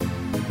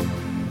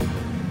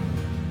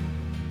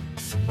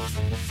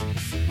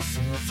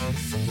The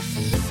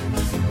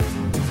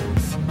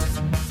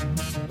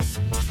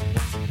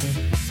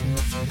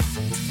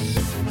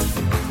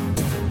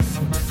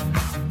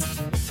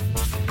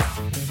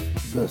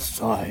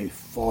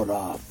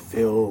Sci-Fi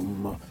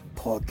Film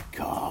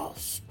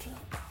Podcast.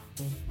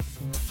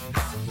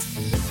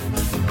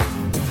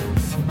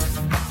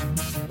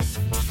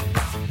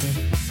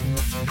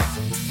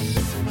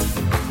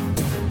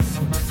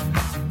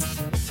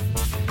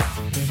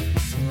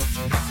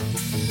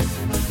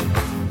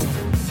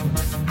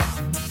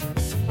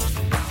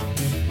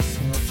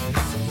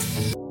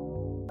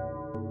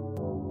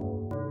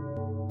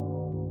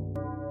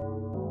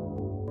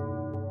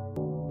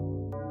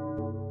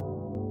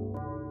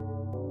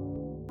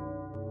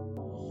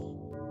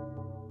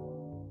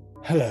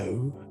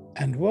 Hello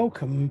and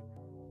welcome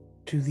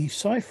to the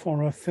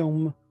Sci-Fi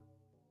Film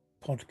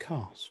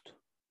Podcast.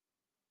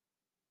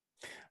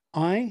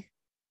 I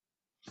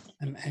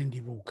am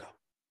Andy Walker.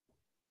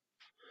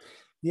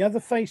 The other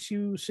face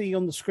you see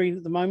on the screen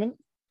at the moment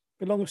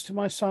belongs to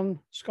my son,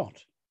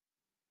 Scott.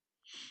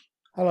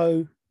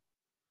 Hello,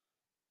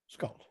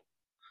 Scott.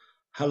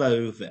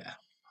 Hello there.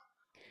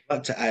 I'd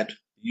like to add,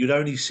 you'd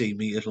only see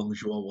me as long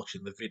as you are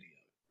watching the video.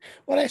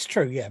 Well, that's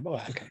true, yeah. Well,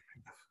 okay.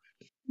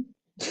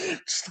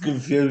 Just to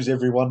confuse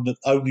everyone that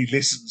only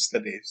listens to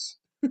this.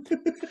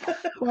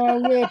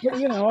 Well, yeah, but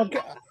you know,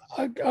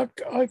 I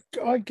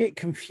get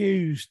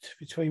confused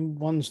between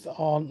ones that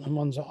aren't and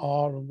ones that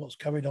are, and what's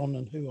going on,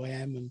 and who I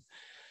am, and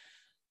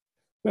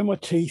where my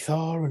teeth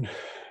are, and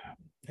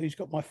who's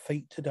got my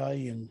feet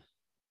today, and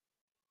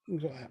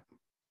things like that.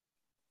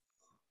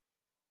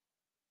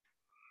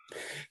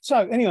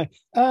 So, anyway,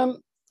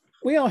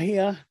 we are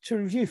here to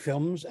review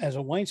films as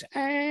always,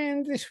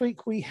 and this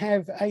week we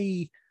have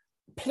a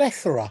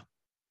plethora,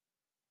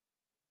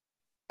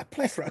 a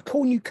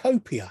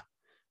cornucopia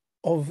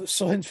of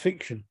science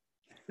fiction.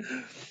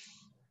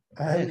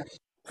 For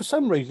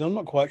some reason, I'm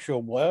not quite sure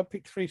why I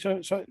picked three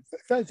science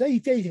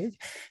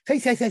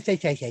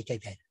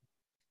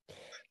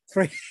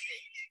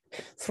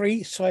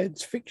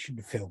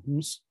fiction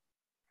films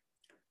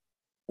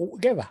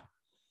altogether.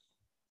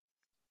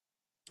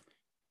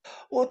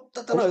 Well,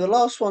 I don't know. The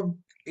last one,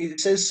 it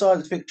says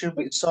science fiction,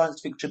 but it's science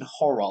fiction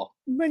horror.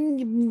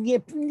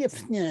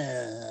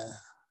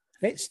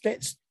 Let's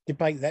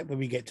debate that when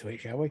we get to it,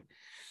 shall we?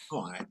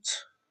 Right.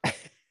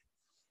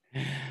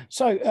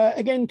 So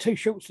again, two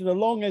shorts and a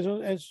long,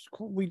 as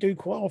we do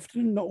quite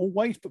often, not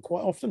always, but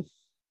quite often,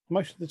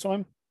 most of the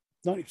time,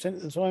 90%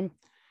 of the time,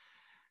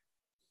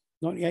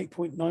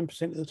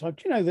 98.9% of the time.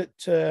 Do you know that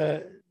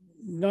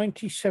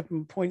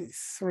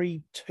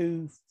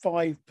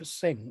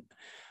 97.325%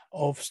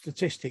 of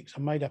statistics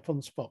are made up on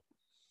the spot?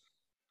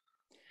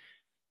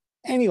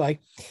 Anyway,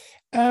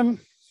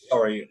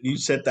 sorry, you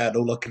said that,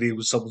 all I could hear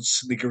was someone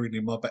sniggering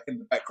in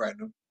the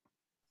background.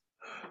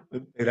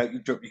 They like you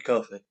drop your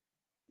coffee.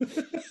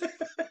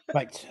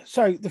 Right.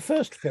 So the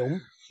first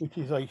film, which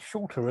is a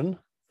shorter one,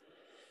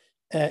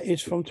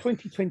 is from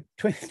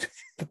 2020.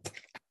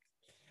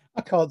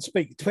 I can't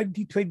speak.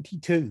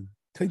 2022,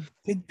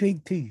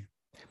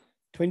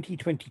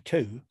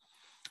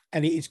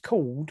 and it is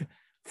called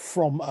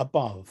From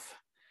Above.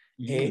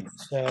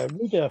 It's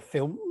Ridder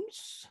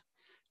Films,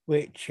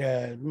 which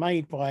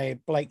made by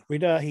Blake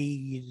Ridder.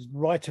 He is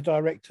writer,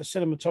 director,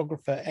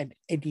 cinematographer, and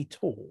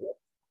editor.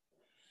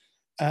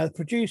 The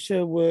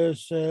producer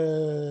was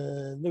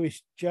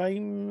Lewis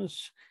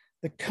James.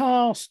 The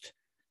cast,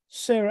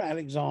 Sarah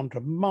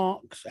Alexandra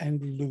Marks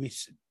and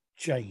Lewis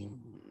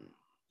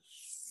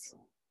James.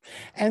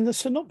 And the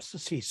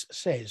synopsis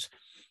says,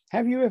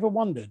 have you ever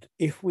wondered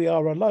if we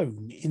are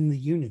alone in the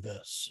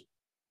universe?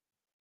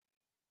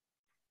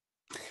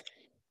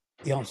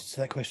 The answer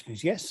to that question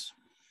is yes.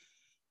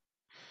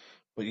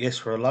 But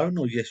yes, we're alone,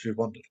 or yes, you've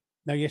wondered?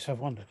 No, yes, I've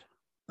wondered.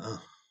 Oh.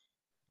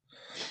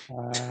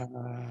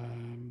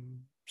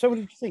 So what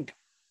did you think?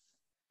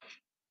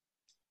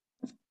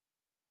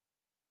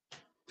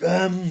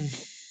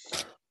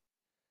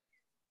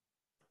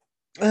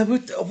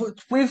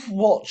 We've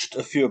watched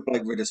a few of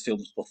Blake Ridder's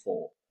films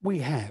before. We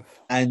have.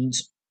 And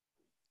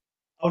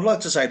I would like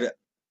to say that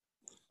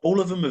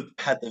all of them have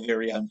had their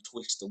very own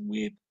twist and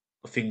weird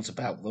things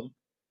about them.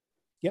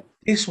 Yep.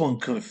 This one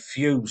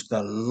confused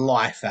the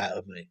life out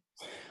of me.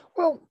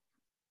 Well,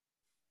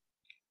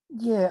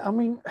 yeah, I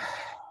mean,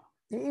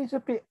 it is a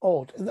bit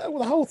odd. The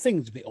whole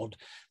thing's a bit odd.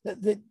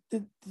 The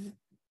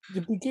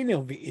beginning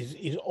of it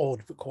is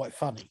odd, but quite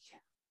funny.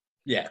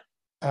 Yeah.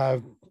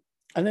 And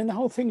then the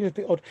whole thing is a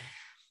bit odd.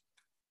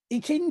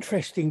 It's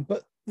interesting,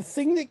 but the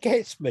thing that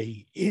gets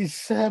me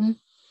is I'm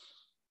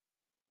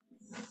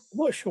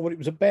not sure what it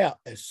was about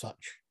as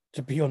such,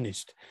 to be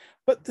honest.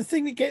 But the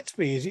thing that gets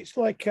me is it's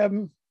like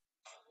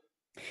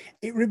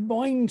it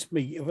reminds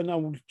me of an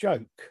old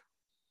joke.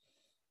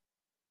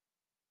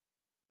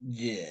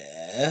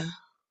 Yeah.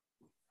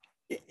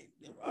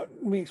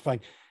 Let me explain.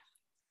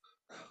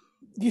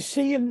 You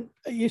see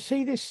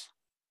this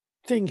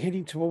thing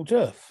heading towards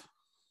Earth.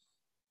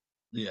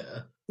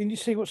 Yeah. And you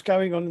see what's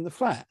going on in the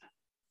flat.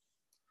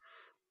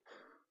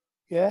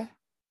 Yeah.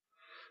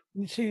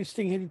 You see this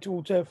thing heading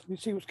towards Earth. You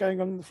see what's going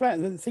on in the flat.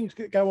 And then the things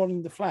that go on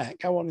in the flat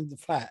go on in the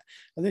flat,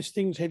 and this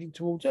thing's heading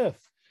towards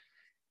Earth.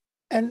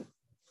 And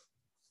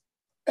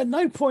at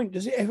no point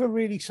does it ever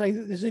really say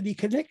that there's any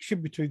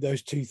connection between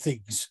those two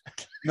things.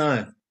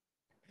 No.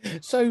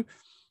 So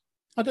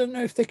I don't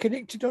know if they're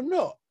connected or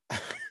not.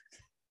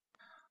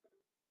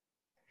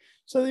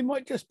 So they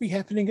might just be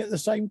happening at the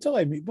same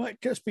time. It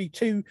might just be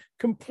two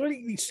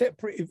completely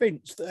separate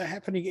events that are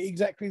happening at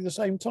exactly the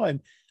same time,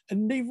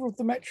 and neither of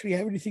them actually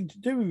have anything to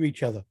do with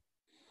each other.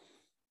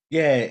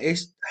 Yeah,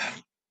 it's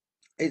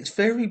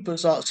very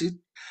bizarre.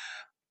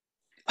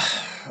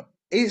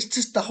 It's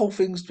just the whole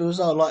thing's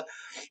bizarre. Like,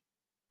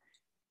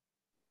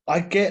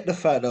 I get the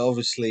fact that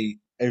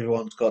obviously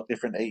everyone's got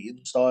different eating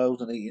styles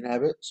and eating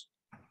habits.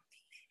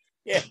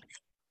 Yeah.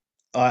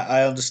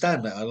 I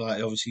understand that.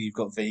 Like, obviously, you've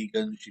got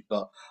vegans, you've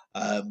got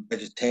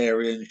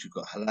vegetarians, you've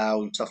got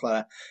halal and stuff like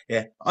that.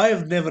 Yeah, I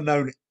have never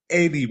known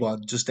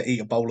anyone just to eat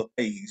a bowl of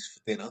peas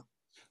for dinner.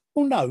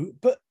 Well, no,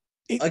 but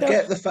it I does.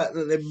 get the fact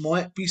that there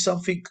might be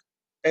something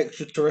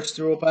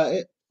extraterrestrial about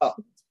it, but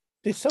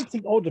There's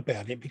something odd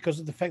about it because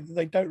of the fact that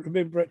they don't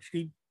remember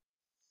actually.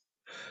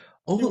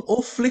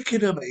 or flicking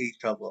them at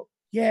each other.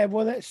 Yeah,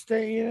 well, that's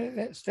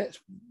that's.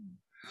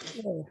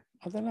 Yeah,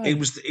 I don't know. It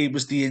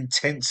was the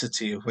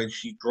intensity of when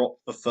she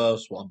dropped the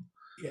first one.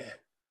 Yeah,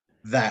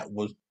 That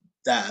was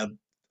that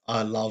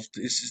I loved.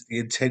 It's just the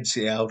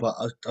intensity. I was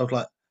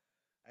like,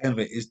 hang on a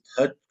minute, is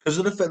because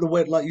of the fact that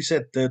when, like you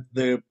said,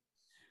 the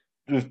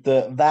with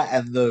the that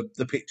and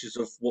the pictures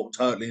of what was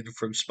hurtling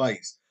through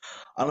space,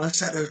 and I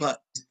sat there like,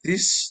 is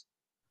this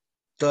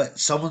like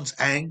someone's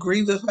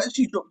angry? They've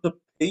actually dropped a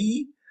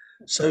P,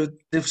 so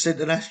they've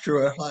sent an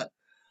asteroid. Like,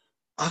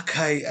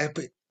 okay,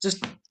 but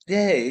just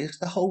yeah,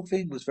 the whole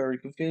thing was very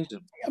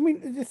confusing. I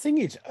mean, the thing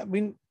is, I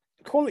mean,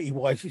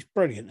 quality-wise, it's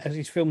brilliant, as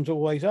his films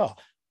always are.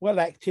 Well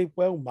acted,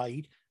 well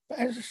made. But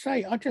as I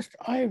say,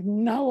 I have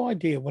no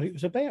idea what it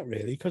was about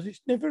really, because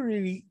it's never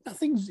really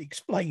nothing's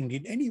explained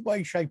in any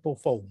way, shape, or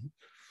form.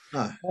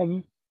 No,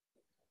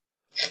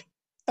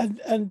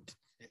 And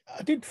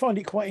I did find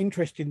it quite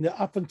interesting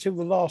that up until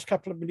the last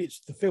couple of minutes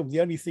of the film,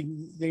 the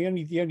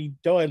only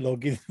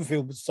dialogue in the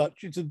film as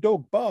such is a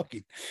dog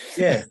barking.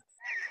 yeah.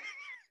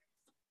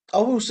 I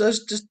also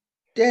just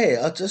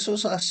yeah, I just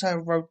also I say I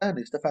wrote down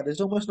is the fact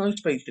there's almost no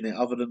speech in it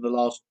other than the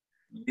last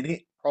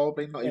minute,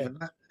 probably not Yeah, even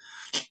that,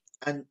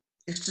 and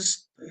it's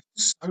just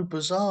so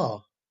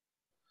bizarre.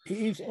 it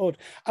is odd.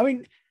 I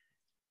mean,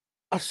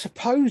 I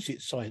suppose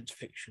it's science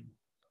fiction,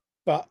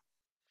 but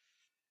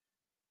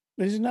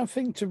there's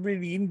nothing to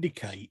really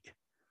indicate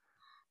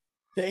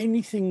that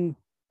anything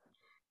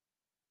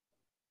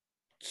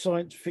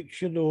science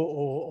fiction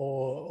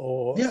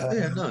Yeah,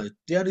 yeah, no.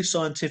 The only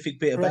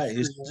scientific bit about it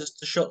is terrestrial, just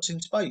the shots in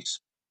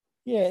space.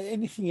 yeah,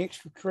 anything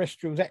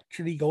extraterrestrial has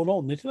actually gone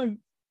on. There's no,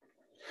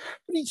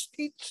 but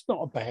it's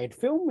not a bad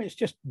film. It's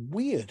just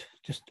weird,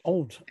 just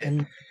odd,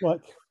 and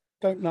like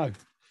don't know.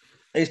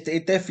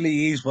 It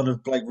definitely is one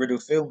of Blake Riddle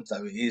films,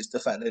 though. It is the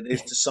fact that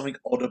there's just something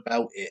odd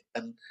about it,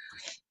 and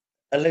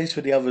at least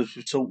with the others,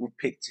 we sort of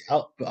picked it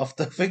up. But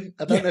after I think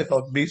I don't Yeah, know if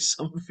I've missed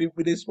something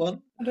with this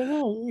one. I don't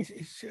know.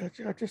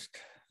 I just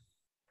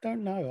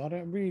don't know. I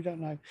really don't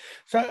know.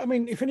 So I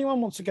mean, if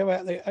anyone wants to go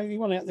out there,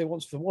 anyone out there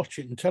wants to watch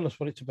it and tell us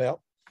what it's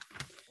about.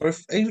 Or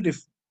if even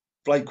if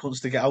Blake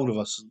wants to get hold of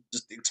us and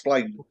just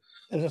explain.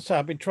 As I say,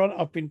 I've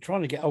been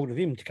trying to get hold of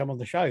him to come on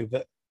the show,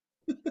 but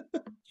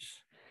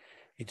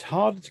it's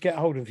harder to get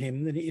hold of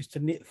him than it is to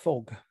knit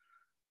fog.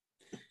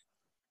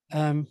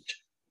 So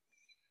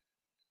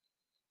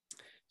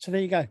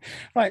there you go.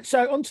 Right.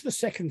 So on to the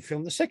second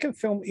film. The second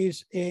film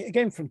is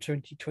again from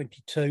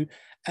 2022,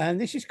 and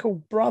this is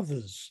called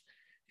Brothers.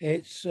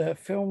 It's a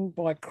film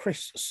by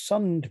Chris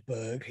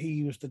Sundberg.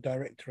 He was the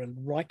director and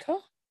writer.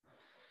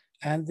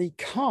 And the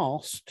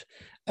cast,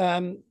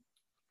 the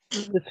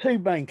two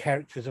main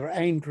characters are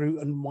Andrew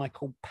and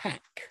Michael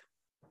Pack.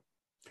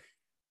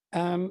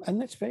 And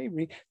that's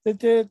very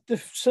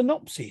the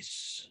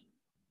synopsis.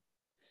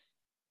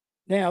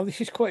 Now,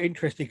 this is quite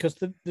interesting because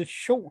the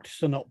short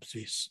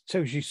synopsis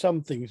tells you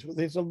some things, but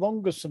there's a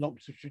longer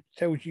synopsis which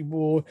tells you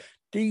more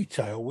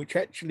detail, which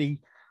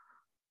actually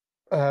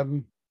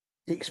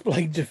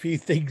explains a few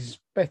things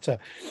better.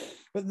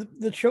 But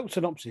the short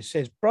synopsis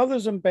says,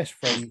 brothers and best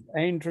friends,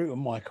 Andrew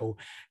and Michael,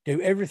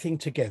 do everything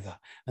together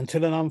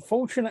until an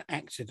unfortunate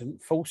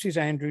accident forces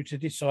Andrew to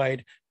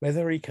decide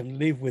whether he can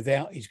live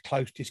without his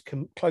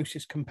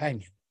closest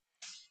companion.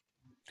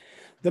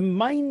 The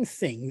main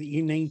thing that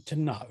you need to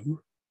know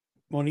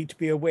or need to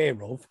be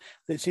aware of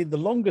that's in the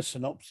longer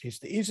synopsis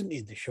that isn't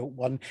in the short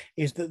one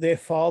is that their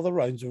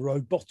father owns a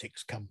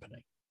robotics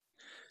company.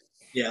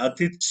 Yeah, I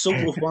did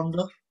sort of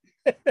wonder.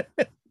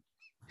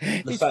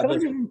 It's kind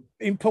of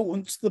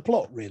important to the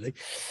plot, really.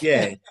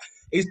 Yeah,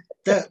 is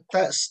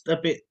that's a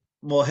bit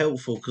more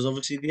helpful because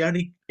obviously the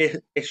only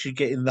issue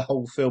get in the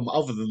whole film,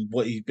 other than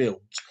what he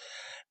builds,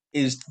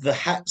 is the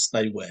hats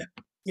they wear.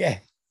 Yeah.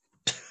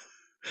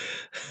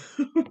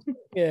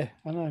 Yeah,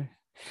 I know.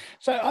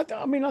 So,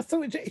 I mean, I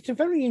thought it's a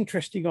very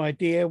interesting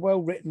idea,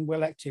 well written,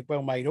 well acted,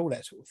 well made, all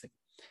that sort of thing.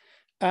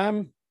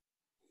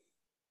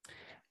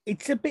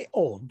 It's a bit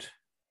odd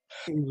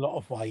in a lot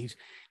of ways.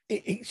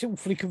 It's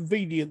awfully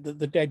convenient that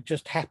the dad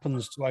just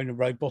happens to own a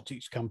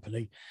robotics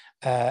company,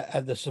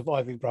 and the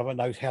surviving brother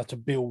knows how to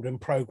build and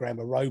program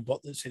a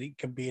robot that said it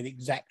can be an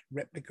exact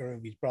replica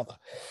of his brother.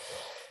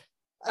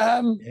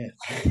 Yeah.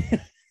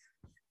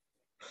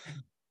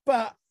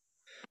 But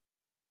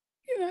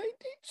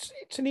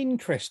it's an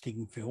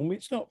interesting film.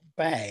 It's not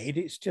bad.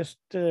 It's just,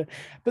 but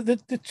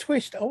the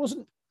twist, I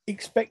wasn't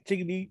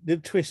expecting the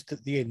twist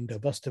at the end, I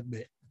must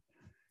admit.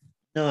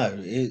 No,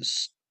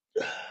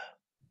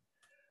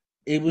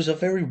 it was a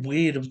very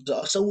weird.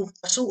 I sort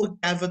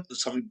of gathered that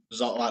something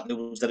was like there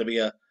was going to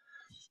be I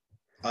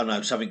don't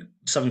know,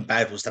 something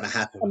bad was going to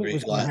happen. And it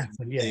was going to Like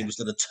happen, it yeah. was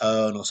going to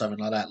turn or something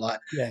like that.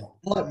 Yeah.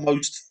 Like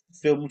most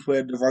films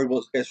where the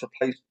robot gets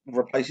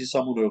replaces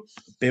someone who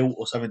built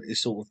or something,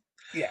 it's sort of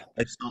Yeah.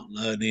 they start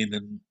learning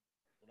and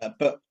all that.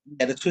 But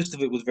yeah, the twist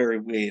of it was very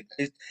weird.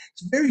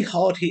 It's a very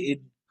hard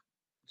hitting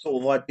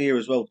sort of idea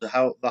as well to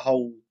how the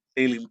whole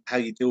feeling, how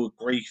you deal with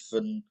grief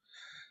and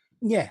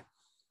Yeah.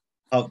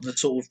 the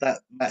sort of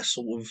that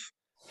sort of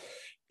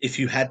if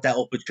you had that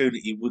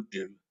opportunity, would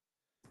you?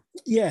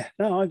 Yeah,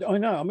 no, I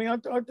know. I mean, I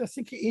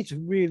think it is a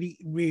really,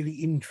 really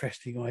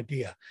interesting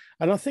idea,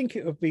 and I think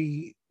it would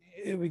be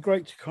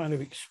great to kind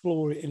of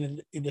explore it in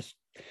a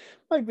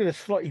maybe in a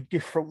slightly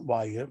different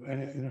way,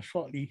 in a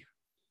slightly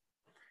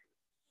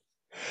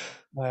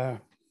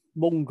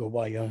longer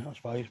way, I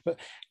suppose. But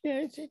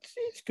yeah,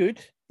 it's good.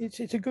 It's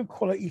a good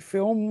quality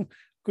film,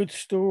 good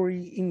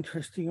story,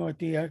 interesting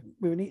idea.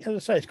 As I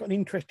say, it's got an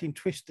interesting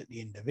twist at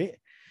the end of it.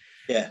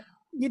 Yeah.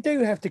 You do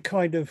have to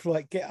kind of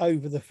like get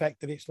over the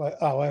fact that it's like,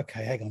 oh,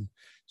 okay, hang on.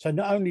 So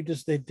not only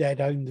does their dad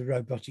own the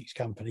robotics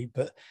company,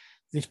 but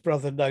this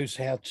brother knows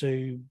how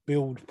to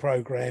build,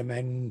 program,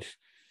 and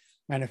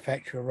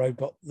manufacture a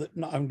robot that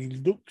not only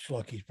looks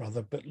like his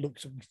brother, but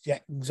looks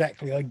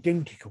exactly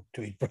identical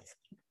to his brother.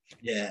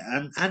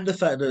 Yeah, and the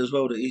fact that as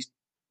well that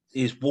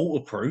he's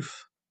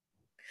waterproof.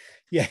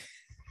 Yeah.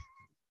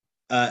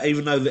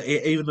 Even though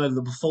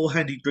the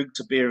beforehand he drinks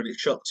a beer and it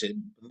shocks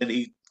him, then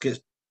he gets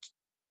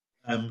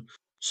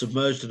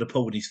submerged in a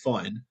pool and he's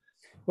fine.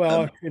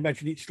 Well, I can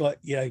imagine it's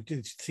like,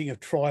 this thing of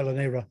trial and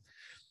error.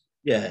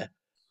 Yeah.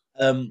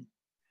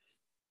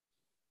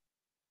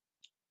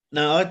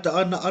 Now I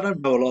don't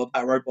know a lot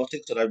about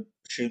robotics. I don't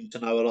assume to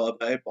know a lot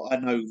about it, but I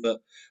know that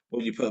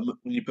when you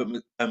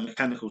put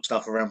mechanical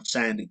stuff around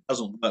sand, it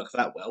doesn't work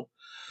that well.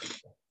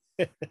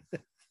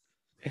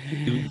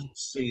 You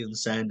see in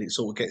sand, it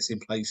sort of gets in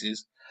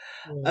places.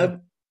 Yeah.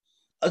 Um,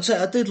 I'd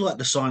say I did like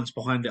the science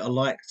behind it. I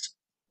liked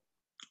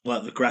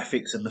like the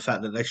graphics and the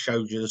fact that they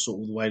showed you the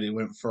sort of the way they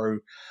went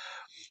through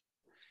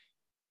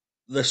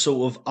the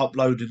sort of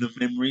uploading of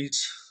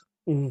memories.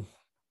 Mm.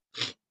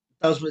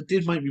 It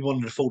did make me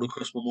wonder. The thought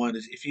across my mind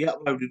is if you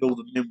uploaded all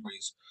the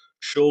memories,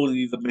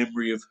 surely the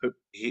memory of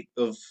the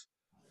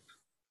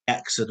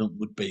accident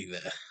would be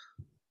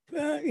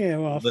there. Yeah,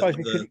 well, I suppose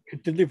it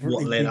could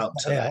deliberately What led leave up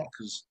to that that? out.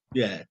 Because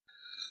yeah,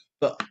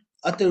 but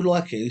I do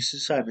like it. It's the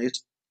same.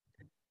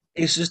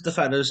 It's just the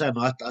fact that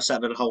I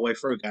sat there the whole way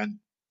through going,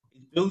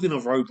 building a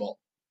robot.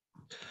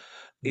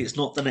 It's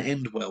not going to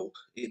end well.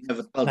 It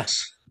never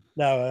does.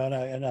 No, I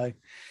know.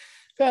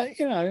 But,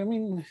 I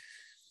mean,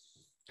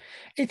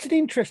 it's an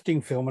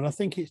interesting film, and I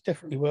think it's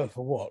definitely worth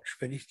a watch,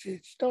 but it's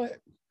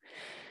like,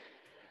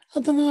 I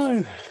don't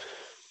know.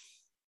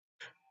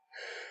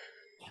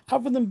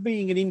 Other than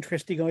being an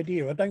interesting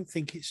idea, I don't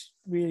think it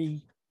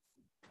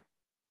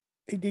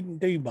didn't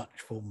do much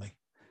for me.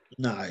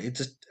 No, it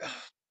just,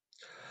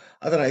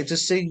 I don't know. It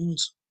just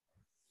seems,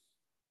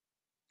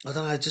 I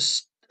don't know.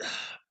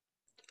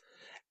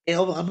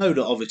 I know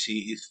that obviously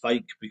it is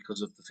fake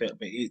because of the fact,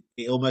 but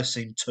it almost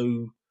seemed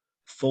too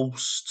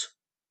forced,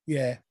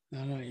 Yeah,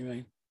 I know what you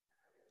mean.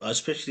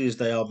 especially as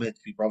they are meant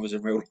to be brothers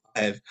in real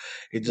life.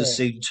 It just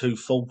Yeah, seemed too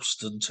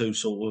forced and too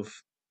sort of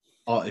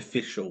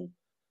artificial.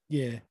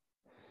 yeah.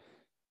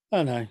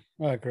 I know,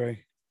 I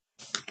agree.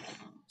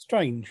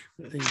 Strange.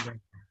 But there you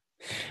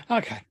go.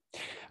 Okay.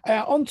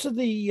 On to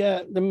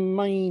the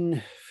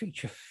main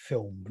feature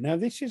film. Now,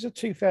 this is a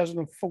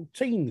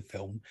 2014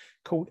 film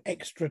called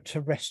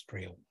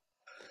Extraterrestrial.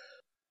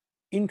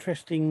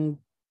 Interesting.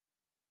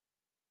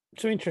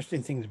 Some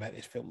interesting things about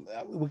this film.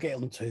 We'll get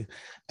on to.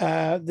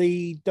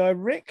 The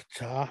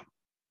director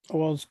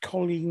was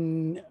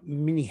Colin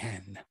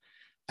Minihan.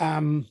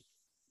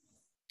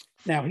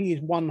 Now he is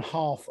one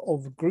half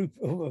of a group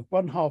of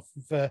one half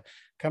of a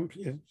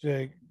company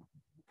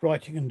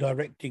writing and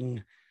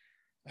directing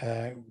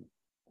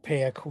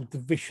pair called the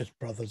Vicious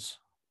Brothers.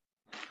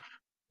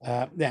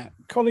 Now,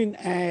 Colin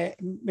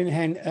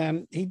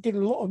Minihan, he did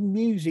a lot of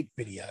music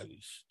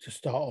videos to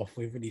start off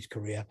with in his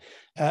career,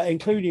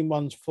 including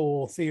ones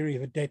for Theory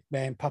of a Dead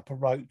Man, Papa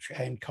Roach,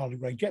 and Carly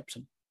Rae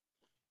Jepsen.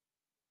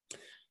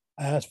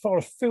 As far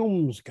as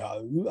films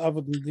go,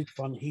 other than this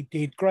one, he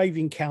did Grave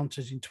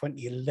Encounters in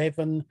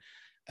 2011.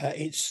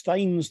 It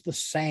Stains the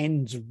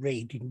Sands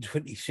Red in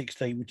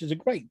 2016, which is a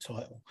great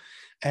title,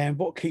 and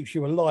What Keeps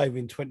You Alive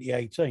in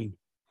 2018.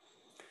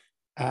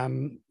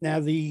 Now,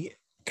 the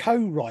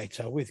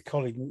co-writer with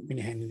Colin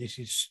Minihan, and this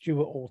is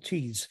Stuart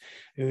Ortiz,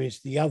 who is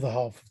the other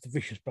half of the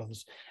Vicious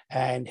Brothers,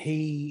 and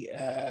he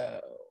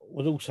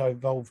was also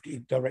involved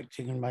in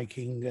directing and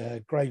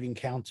making Grave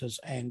Encounters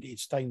and It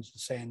Stains the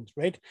Sands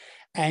Red,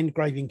 and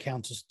Grave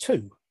Encounters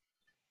 2.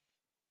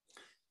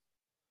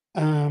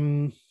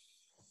 So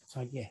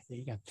yeah, there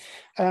you go.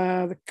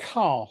 The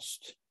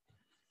cast.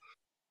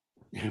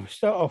 We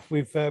start off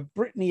with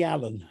Brittany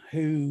Allen,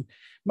 who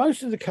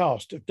most of the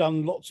cast have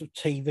done lots of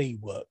TV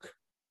work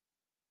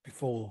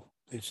before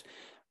this,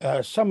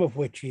 some of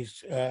which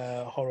is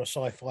horror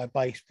sci-fi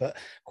based, but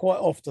quite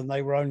often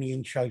they were only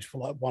in shows for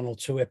like 1 or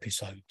 2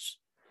 episodes,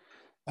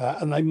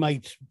 and they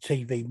made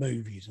TV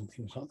movies and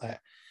things like that.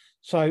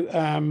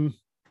 So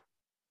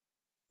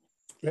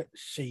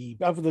let's see,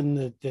 other than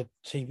the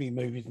TV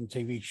movies and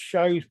TV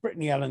shows,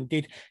 Brittany Allen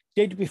did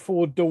Dead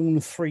Before Dawn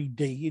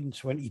 3D in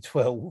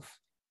 2012.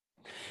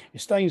 It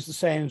Stains the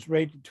Sands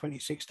Red in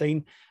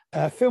 2016.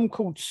 A film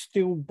called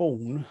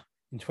Stillborn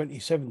in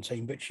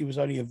 2017, but she was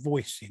only a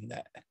voice in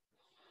that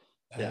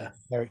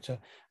character.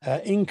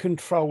 In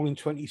Control in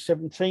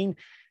 2017.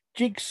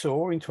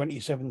 Jigsaw in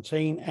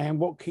 2017. And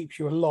What Keeps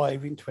You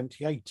Alive in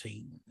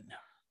 2018.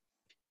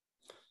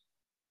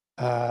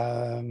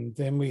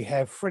 Then we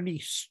have Freddie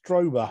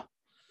Stromer.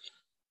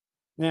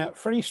 Now,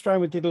 Freddie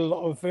Stromer did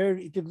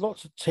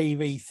lots of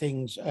TV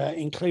things,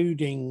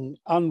 including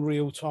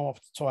Unreal, Time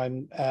After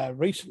Time,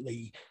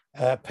 recently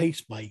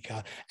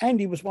Peacemaker, and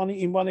he was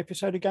in one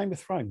episode of Game of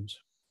Thrones.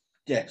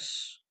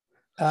 Yes.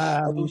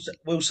 I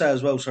will say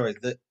as well, sorry,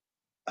 that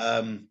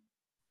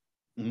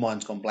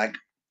mine's gone blank.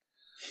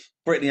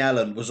 Brittany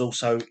Allen was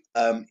also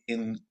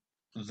in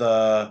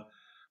the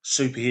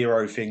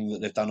superhero thing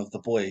that they've done of The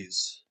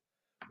Boys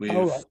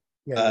with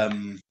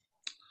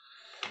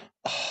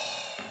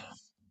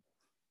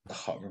I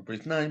can't remember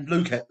his name.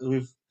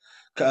 With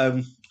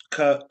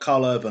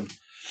Carl Urban.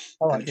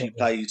 And he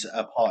played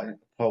a part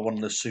for one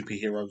of the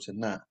superheroes in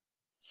that.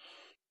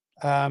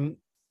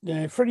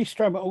 Freddie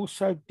Stromer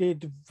also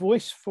did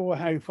voice for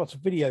Harry Potter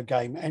video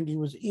game, and he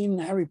was in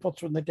Harry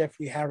Potter and the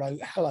Deathly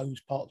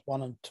Hallows Parts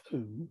 1 and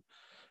 2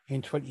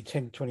 in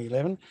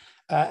 2010-2011,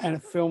 and a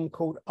film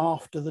called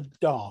After the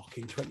Dark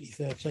in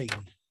 2013.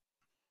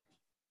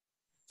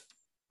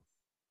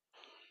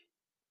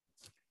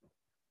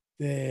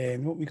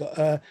 Then what we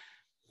got?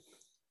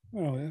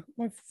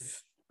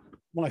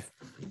 My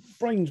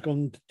brain's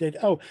gone dead.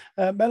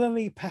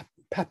 Melanie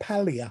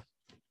Papalia.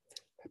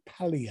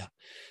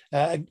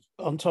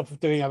 On top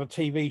of doing other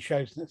TV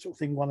shows and that sort of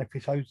thing, 1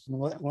 episode and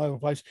all over the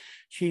place,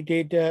 she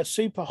did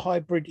Super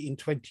Hybrid in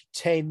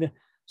 2010,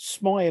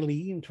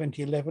 Smiley in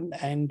 2011,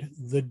 and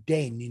The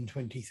Den in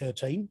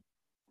 2013.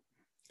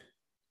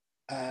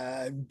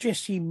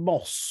 Jessie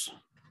Moss,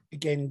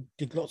 again,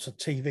 did lots of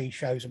TV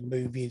shows and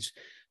movies,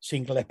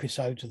 single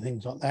episodes and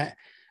things like that.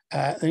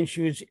 Then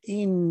she was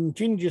in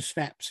Ginger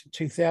Snaps in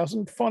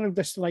 2000, Final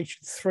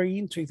Destination 3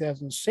 in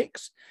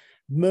 2006,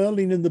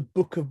 Merlin and the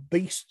Book of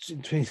Beasts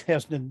in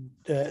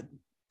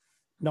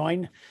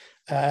 2009,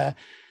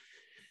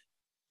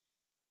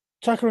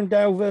 Tucker and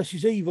Dale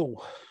versus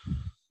Evil,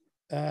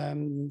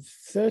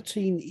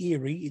 13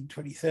 Eerie in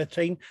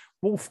 2013,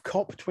 Wolf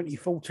Cop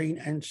 2014,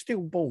 and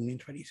Stillborn in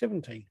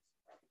 2017.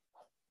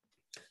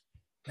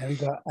 Now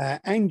we've got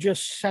Anja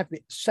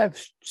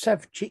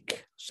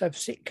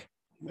Savcik,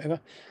 whatever.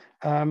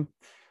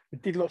 We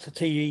did lots of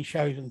TV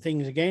shows and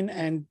things again,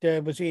 and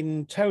was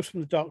in Tales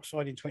from the Dark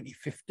Side in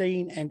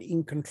 2015 and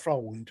In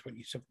Control in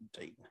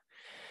 2017.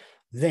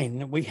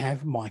 Then we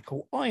have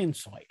Michael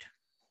Ironside.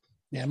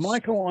 Now,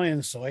 Michael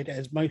Ironside,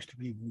 as most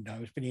of you know,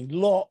 has been in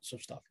lots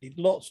of stuff. He did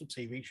lots of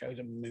TV shows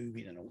and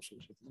movies and all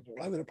sorts of things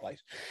all over the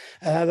place.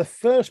 The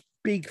first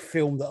big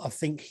film that I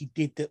think he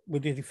did that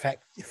would in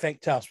fact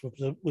affect us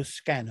was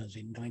Scanners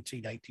in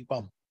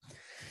 1981.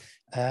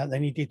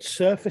 Then he did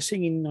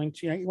Surfacing in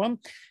 1981,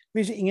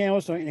 Visiting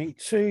Hours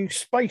 1982,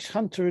 Space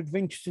Hunter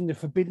Adventures in the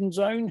Forbidden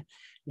Zone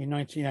in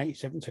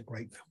 1987. It's a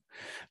great film.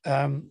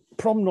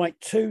 Prom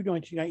Night 2,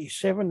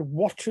 1987,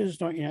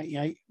 Watchers,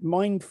 1988,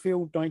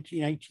 Minefield,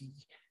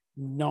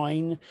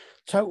 1989,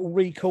 Total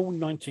Recall,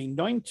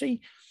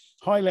 1990,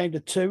 Highlander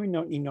 2 in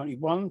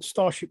 1991,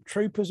 Starship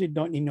Troopers in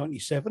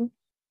 1997.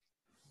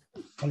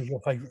 One of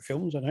your favourite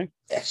films, I know.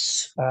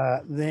 Yes.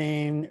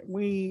 Then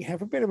we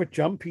have a bit of a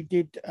jump. He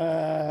did,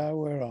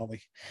 where are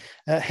we?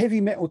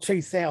 Heavy Metal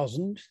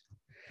 2000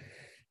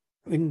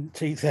 in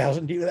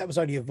 2000. That was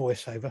only a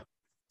voiceover.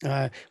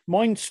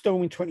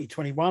 Mindstorm in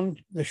 2021,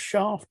 The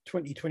Shaft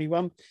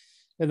 2021.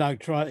 No,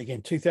 try it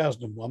again.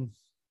 2001.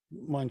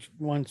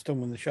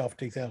 Mindstorm and The Shaft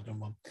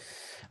 2001.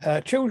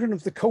 Children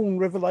of the Corn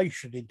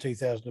Revelation in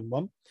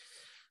 2001.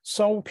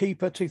 Soul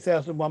Keeper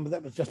 2001, but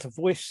that was just a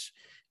voice.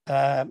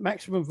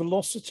 Maximum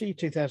Velocity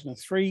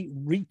 2003.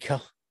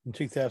 Rika in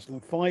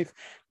 2005.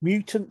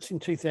 Mutants in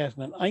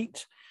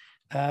 2008.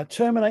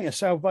 Terminator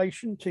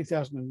Salvation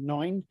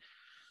 2009.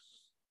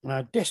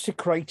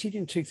 Desecrated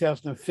in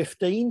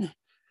 2015.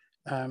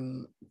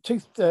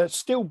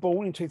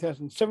 Stillborn in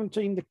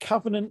 2017, The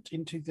Covenant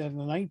in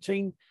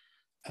 2018,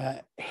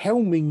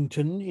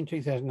 Helmington in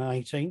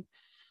 2018,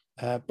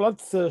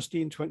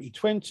 Bloodthirsty in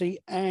 2020,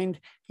 and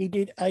he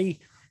did a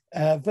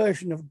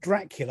version of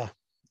Dracula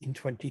in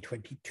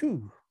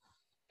 2022.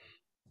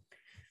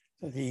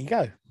 So there you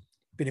go.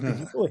 Been a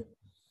busy boy.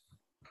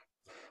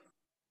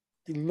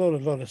 Did a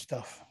lot of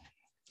stuff.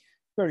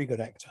 Very good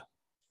actor.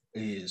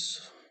 He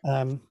is.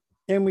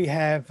 Then we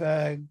have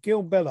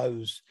Gil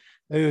Bellows,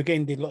 who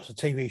again did lots of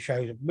TV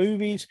shows and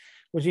movies,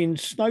 was in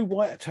Snow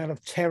White, A Tale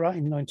of Terror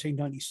in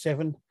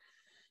 1997,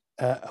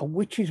 A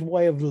Witch's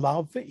Way of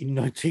Love in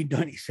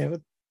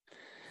 1997,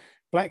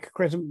 Black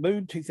Crescent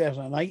Moon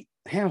 2008,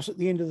 House at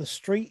the End of the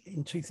Street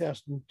in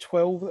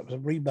 2012. That was a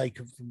remake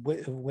of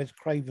the Wes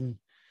Craven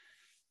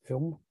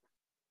film.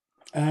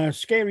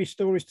 Scary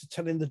Stories to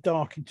Tell in the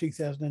Dark in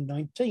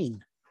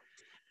 2019.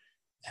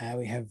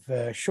 We have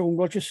Sean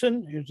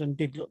Rogerson, who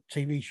did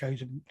TV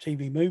shows and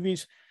TV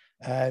movies.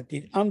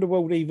 Did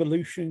Underworld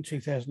Evolution in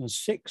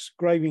 2006,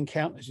 Grave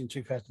Encounters in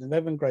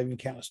 2011, Grave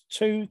Encounters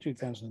 2,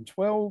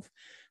 2012,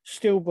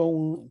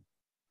 Stillborn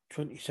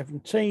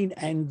 2017,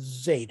 and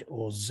Z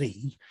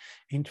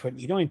in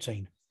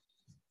 2019.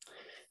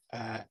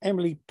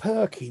 Emily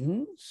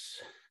Perkins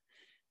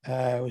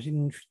was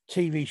in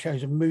TV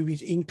shows and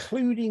movies,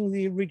 including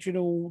the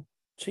original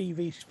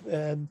TV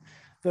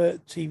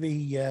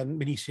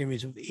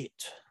miniseries of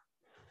It.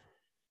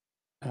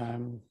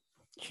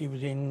 She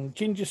was in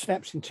Ginger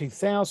Snaps in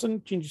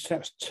 2000, Ginger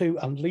Snaps 2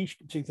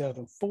 Unleashed in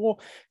 2004,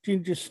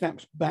 Ginger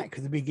Snaps Back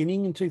at the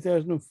Beginning in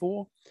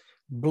 2004,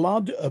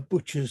 Blood, A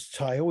Butcher's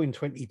Tale in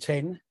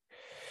 2010.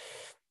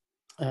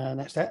 And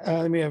that's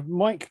that. We have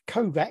Mike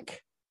Kovac,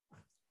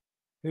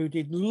 who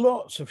did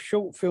lots of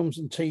short films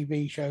and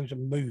TV shows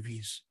and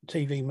movies,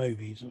 TV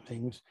movies and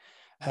things.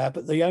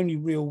 But the only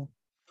real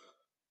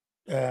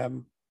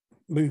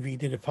movie he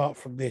did apart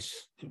from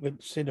this,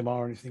 with cinema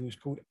or anything, was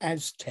called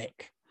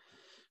Aztec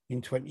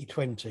in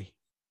 2020.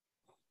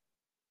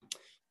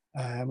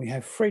 We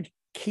have Fred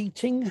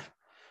Keating,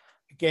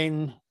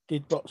 again,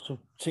 did lots of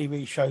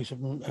TV shows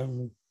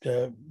and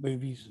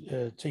movies,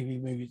 TV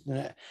movies and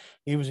that.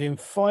 He was in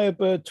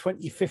Firebird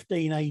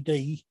 2015 AD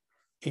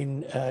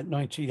in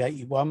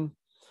 1981,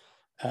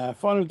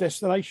 Final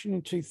Destination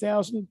in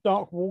 2000,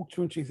 Dark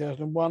Water in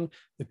 2001,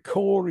 The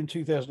Core in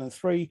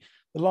 2003,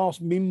 The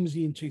Last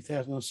Mimsy in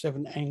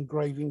 2007, and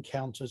Grave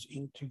Encounters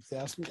in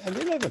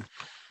 2011.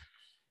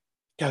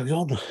 Goes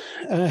on.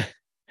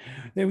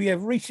 Then we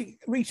have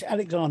Reese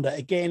Alexander,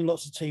 again,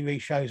 lots of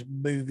TV shows,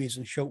 movies,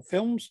 and short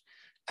films.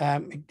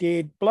 He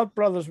did Blood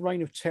Brothers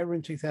Reign of Terror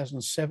in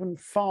 2007,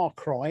 Far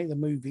Cry, the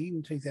movie,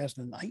 in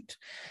 2008,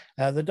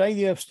 The Day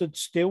the Earth Stood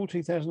Still,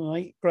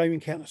 2008, Grave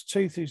Encounters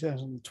 2,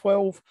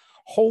 2012,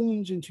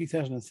 Horns in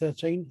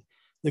 2013,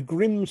 The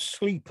Grim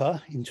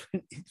Sleeper in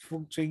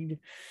 2014,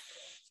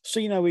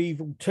 See No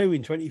Evil 2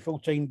 in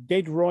 2014,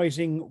 Dead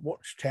Rising,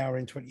 Watchtower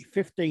in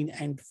 2015,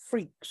 and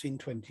Freaks in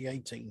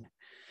 2018.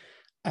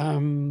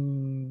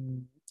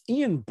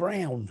 Ian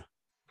Brown.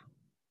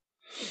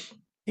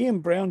 Ian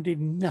Brown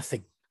did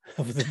nothing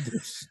other than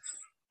this.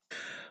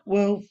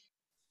 Well,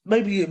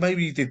 maybe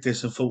he did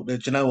this and thought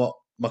that, you know what,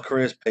 my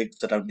career's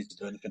peaked, I don't need to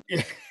do anything.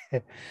 Yeah.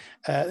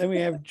 Then we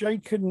have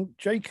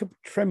Jacob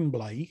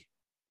Tremblay.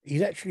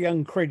 He's actually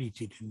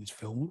uncredited in this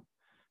film,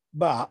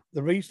 but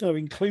the reason I've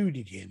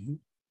included him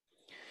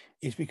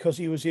is because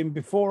he was in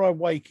Before I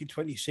Wake in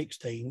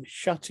 2016,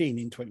 Shut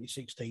In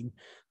 2016,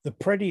 The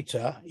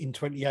Predator in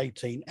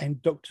 2018, and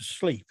Dr.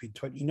 Sleep in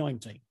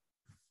 2019.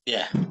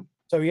 Yeah.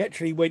 So he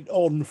actually went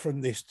on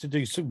from this to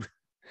do some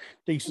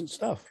decent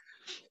stuff.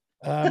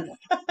 But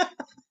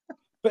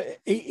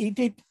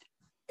he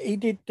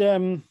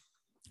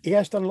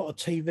has done a lot of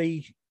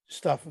TV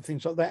stuff and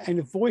things like that. And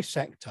a voice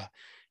actor,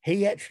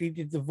 he actually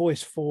did the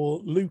voice for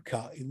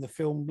Luca in the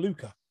film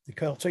Luca, the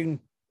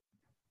cartoon,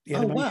 the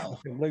animation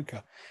film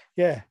Luca.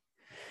 Yeah.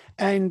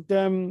 And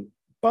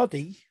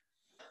Buddy,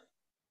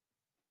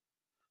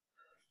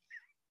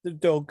 the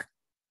dog,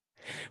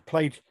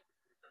 played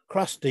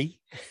Krusty,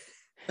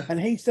 and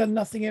he's done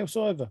nothing else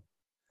either.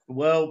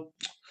 Well,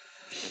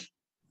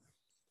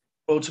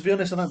 to be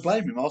honest, I don't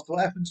blame him. After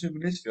what happened to him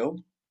in this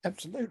film,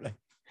 absolutely,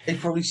 he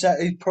probably sat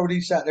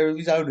there with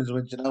his owners and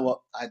went, you know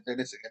what, I ain't doing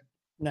this again.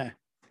 No.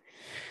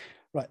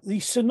 Right. The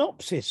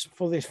synopsis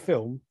for this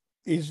film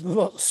is a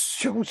lot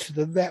shorter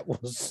than that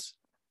was.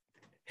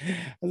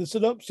 And the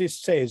synopsis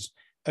says,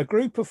 a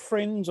group of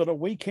friends on a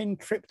weekend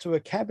trip to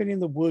a cabin in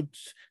the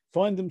woods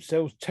find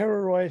themselves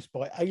terrorized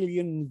by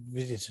alien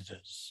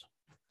visitors.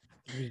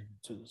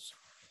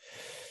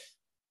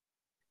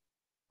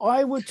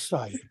 I would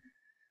say,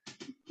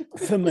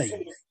 for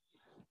me,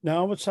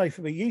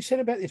 you said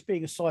about this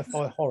being a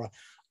sci-fi horror.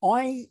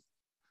 I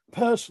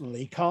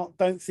personally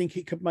don't think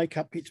it could make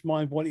up its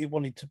mind what it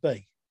wanted to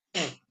be.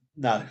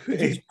 No,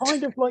 it's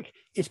kind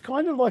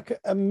of like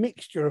a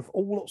mixture of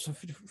all lots of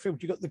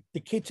films. You've got the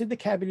kids in the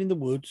cabin in the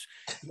woods,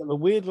 you've got the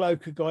weird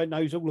local guy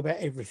knows all about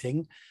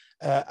everything,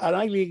 an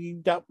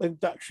alien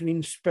abduction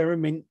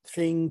experiment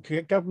thing,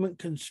 a government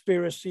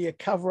conspiracy, a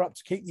cover-up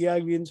to keep the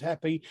aliens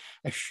happy,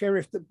 a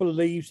sheriff that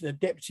believes and a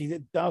deputy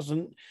that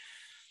doesn't.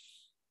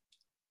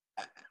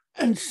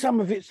 And some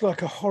of it's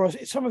like a horror.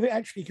 Some of it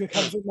actually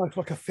becomes almost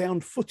like a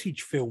found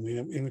footage film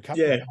in a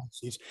couple of Yeah,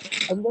 places.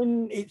 And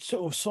then it's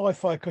sort of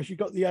sci-fi because you've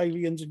got the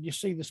aliens and you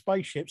see the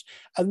spaceships.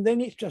 And then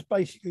it's just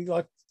basically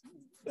like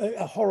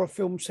a horror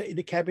film set in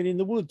a cabin in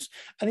the woods.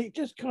 And it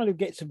just kind of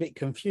gets a bit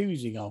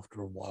confusing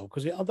after a while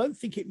because I don't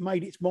think it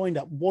made its mind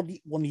up what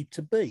it wanted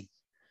to be.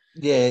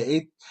 yeah.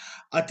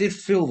 I did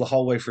feel the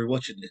whole way through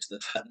watching this the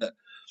fact that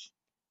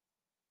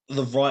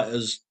the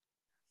writers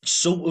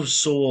sort of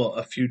saw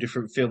a few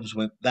different films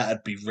when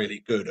that'd be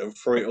really good and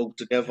threw it all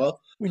together.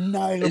 We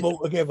nail them It, all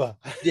together.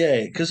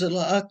 yeah, because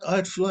I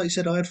had, like you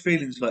said, I had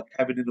feelings like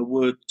Cabin in the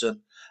Woods and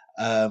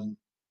um,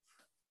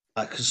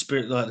 like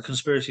the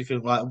conspiracy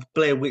film, like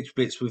Blair Witch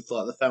bits with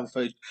like the found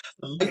footage,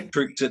 the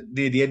Matrix at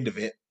near the end of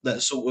it.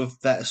 That sort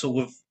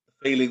of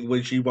feeling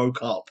when she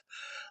woke up.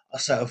 I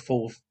sat and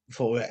thought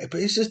it, but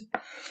it's just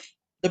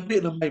the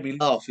bit that made me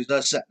laugh is I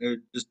sat there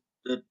and just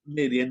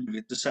near the end of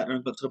it, just sat there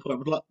and got to the point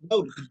where like,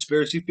 no, the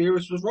conspiracy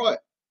theorist was right,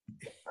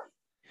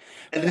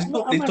 and But there's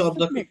not I many must times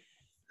I could. admit,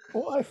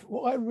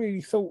 what I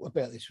really thought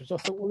about this was I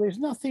thought, well, there's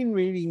nothing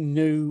really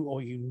new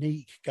or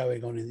unique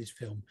going on in this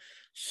film.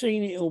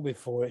 Seen it all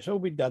before, it's all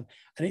been done,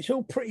 and it's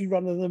all pretty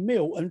run of the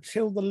mill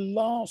until the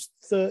last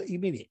 30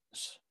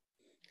 minutes.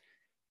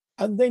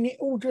 And then it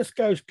all just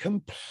goes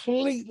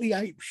completely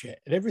apeshit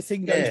and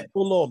everything goes Yeah,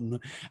 full on.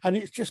 And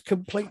it's just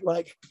complete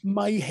like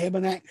mayhem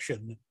and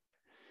action.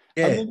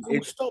 And yeah, then it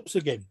all stops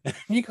again.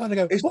 You kind of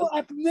go, it's what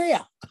happened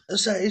there?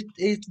 so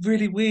it's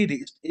really weird.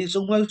 It's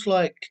almost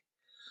like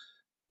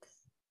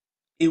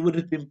it would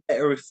have been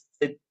better if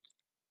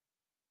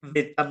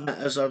they'd done that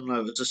as I don't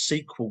know as a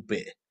sequel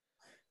bit.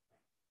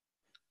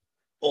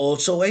 Or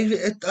so I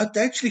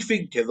actually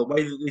think the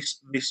way that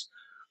this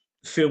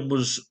film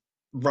was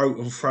wrote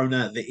and thrown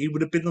out, that it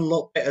would have been a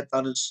lot better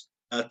done as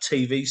a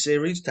TV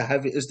series to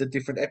have it as the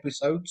different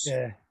episodes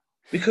Yeah.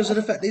 because of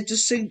the fact it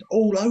just seemed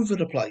all over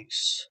the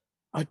place.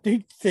 I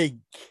did think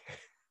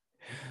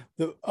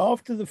that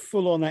after the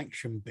full on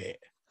action bit,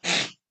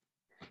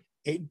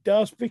 it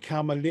does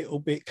become a little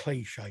bit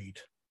cliched,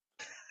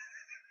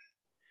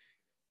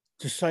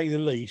 to say the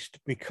least,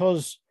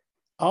 because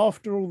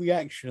after all the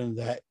action and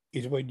that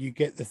is when you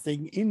get the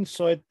thing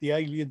inside the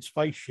alien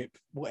spaceship,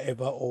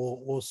 whatever,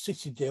 or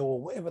Citadel,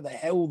 or whatever the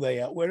hell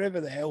they are, wherever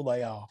the hell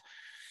they are.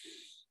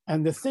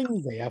 And the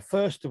thing there,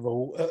 first of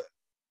all,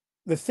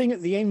 the thing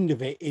at the end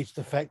of it is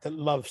the fact that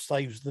love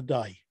saves the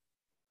day.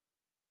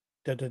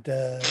 Da, da,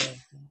 da.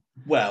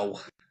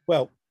 Well,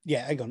 Well,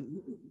 yeah, hang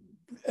on.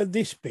 At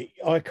this bit,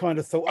 I kind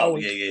of thought, oh oh,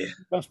 yeah, it yeah,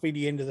 must be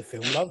the end of the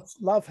film.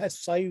 Love has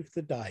saved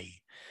the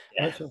day,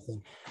 yeah. that sort of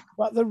thing.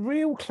 But the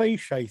real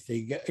cliche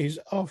thing is,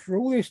 after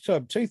all this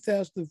time,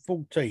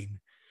 2014,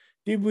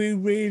 did we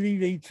really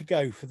need to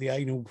go for the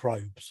anal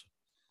probes?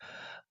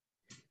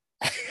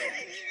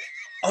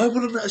 I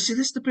wouldn't see.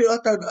 This is the bit I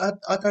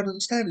don't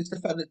understand. Is the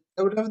fact that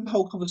they were having the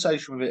whole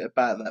conversation with it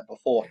about that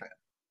beforehand.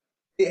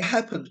 It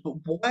happens, but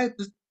why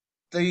did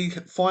they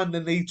find the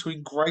need to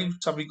engrave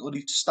something on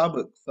his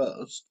stomach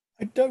first?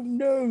 I don't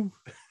know.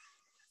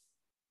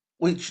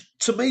 Which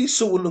to me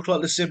sort of looked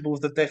like the symbol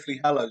of the Deathly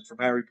Hallows from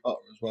Harry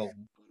Potter as well.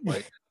 By the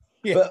way.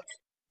 Yeah, But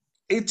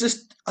it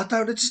just, I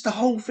don't know, just the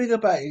whole thing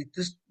about it.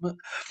 But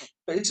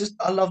it's just,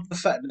 I love the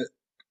fact that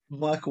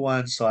Michael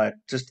Ironside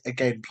just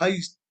again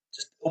plays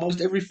just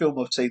almost every film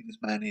I've seen this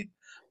man in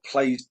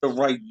plays the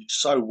range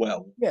so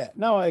well. yeah.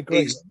 No, I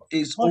agree.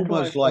 Michael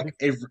Ironside,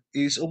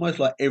 It's almost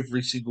like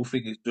every single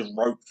thing is just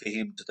wrote for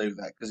him to do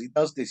that because he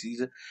does this.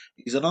 He's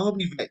an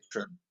army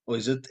veteran, or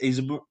he's a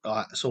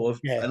sort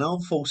of yeah. an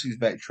armed forces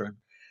veteran.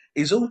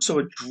 He's also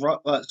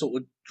a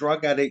sort of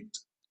drug addict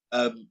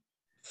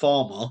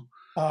farmer.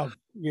 Oh,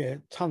 yeah.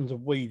 Tons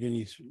of weed in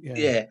his. Yeah.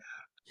 Yeah,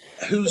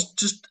 who's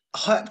just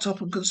hyped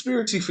up on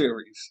conspiracy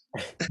theories.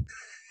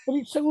 But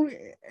it's all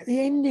the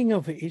ending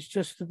of it is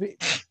just a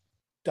bit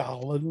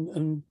dull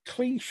and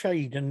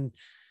cliched. And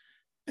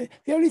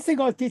the only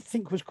thing I did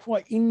think was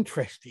quite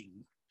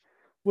interesting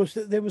was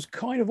that there was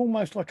kind of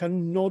almost like a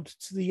nod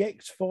to the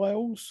X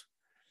Files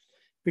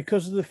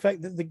because of the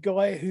fact that the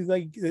guy who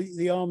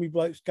the army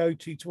blokes go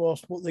to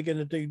ask what they're going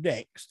to do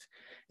next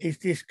is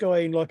this guy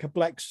in like a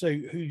black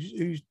suit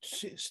who's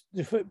sits,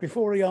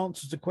 before he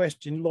answers the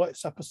question,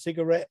 lights up a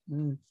cigarette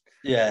and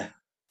Yeah,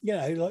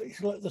 like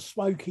it's like the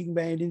smoking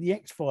man in the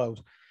X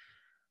Files.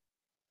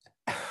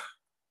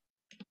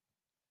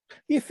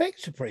 The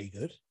effects are pretty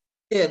good.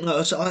 yeah.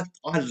 No, so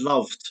I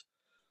loved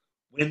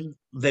when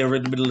they're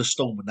in the middle of the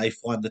storm and they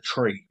find the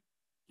tree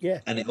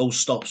Yeah, and it all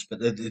stops, but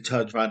then it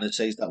turns around and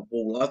sees that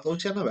wall.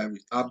 Obviously, I know how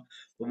it's done,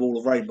 the wall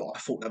of rain, but I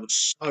thought that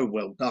was so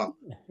well done.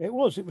 it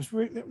was. It was.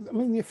 I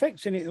mean, the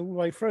effects in it all the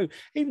way through.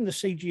 Even the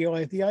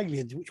CGI of the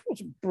aliens, which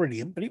wasn't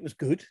brilliant, but it was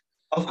good.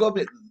 I've got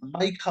to admit, the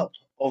makeup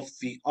of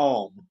the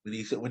arm when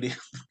he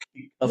handcuffs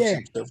Yeah,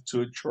 himself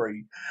to a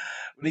tree,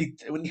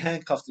 when he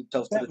handcuffs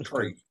himself to that the was good.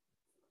 tree,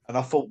 and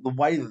I thought the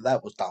way that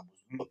that was done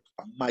looked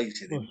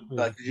amazing. Was,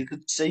 Like you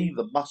could see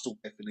the muscle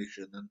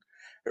definition and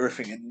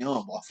everything in the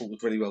arm. I thought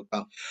was really well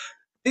done.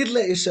 Did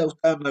let itself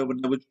down though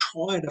when they were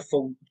trying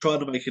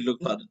to make it look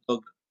like the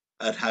dog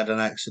had had an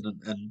accident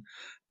and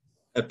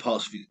had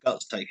parts of his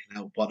guts taken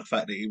out by the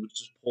fact that he was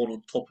just poured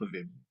on top of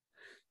him.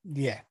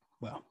 Yeah,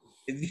 well,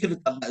 You could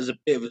have done that as a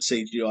bit of a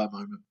CGI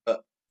moment,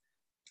 but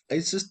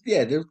it's just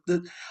yeah.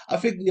 I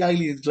think the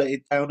aliens let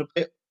it down a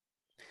bit,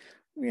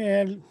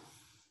 yeah,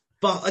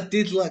 but I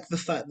did like the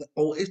fact that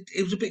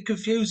it was a bit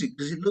confusing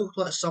because it looked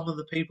like some of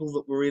the people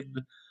that were in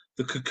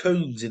the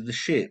cocoons in the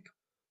ship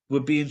were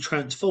being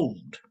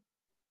transformed,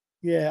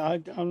 yeah.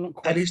 I'm not and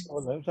quite it's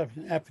sure what was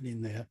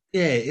happening there.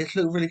 yeah, it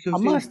looked really I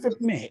confusing. must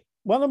admit,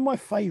 one of my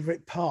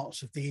favourite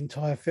parts of the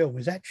entire film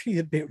is actually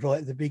the bit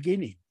right at the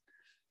beginning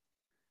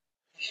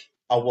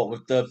Oh, what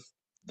with the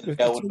with the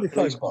girl in the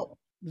police telephone box? box.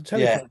 The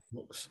Yeah, telephone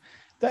box.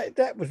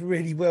 That was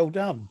really well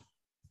done.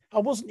 I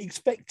wasn't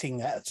expecting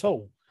that at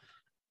all.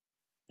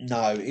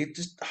 no, it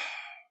just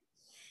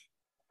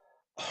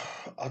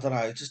I don't know,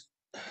 it just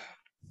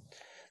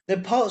there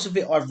are parts of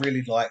it I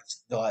really liked.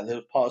 Like there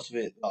were parts of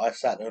it that I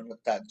sat there and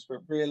looked at, but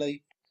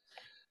really,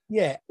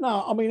 Yeah,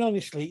 no, I mean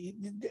honestly,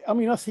 I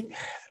mean I think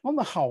on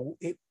the whole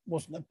it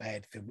wasn't a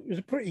bad film. It was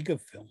a pretty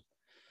good film.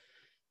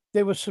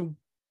 There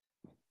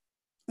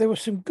were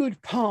some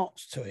good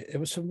parts to it. There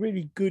were some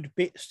really good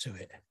bits to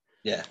it.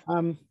 yeah.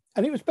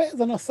 And it was better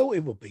than I thought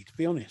it would be, to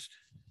be honest.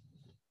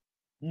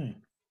 Mm.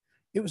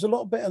 It was a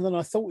lot better than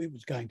I thought it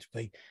was going to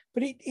be.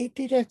 But it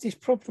did have this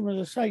problem,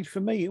 as I say, for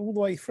me all the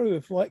way through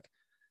of like,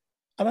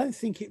 I don't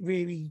think it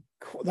really,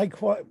 they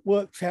quite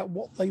worked out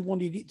what they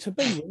wanted it to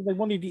be. They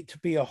wanted it to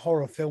be a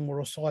horror film or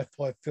a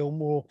sci-fi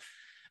film,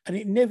 and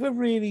it never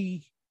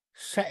really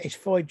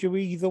satisfied you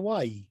either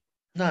way.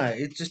 No,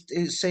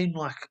 it seemed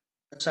like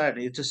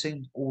sadly it just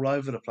seemed all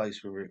over the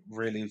place with it,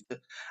 really,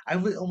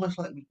 and with almost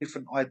like with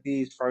different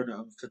ideas thrown at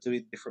them for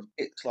doing different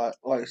bits. Like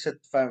I said,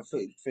 the found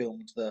footage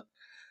films, the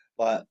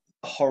like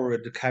horror,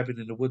 the cabin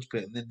in the woods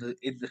bit, and then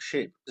in the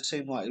ship. It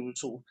seemed like it was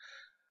sort of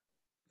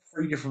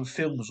three different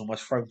films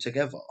almost thrown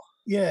together.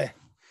 Yeah,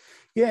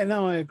 yeah,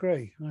 no, I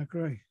agree. I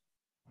agree.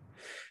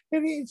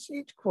 It's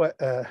quite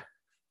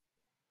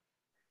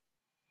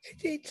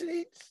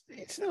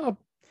it's not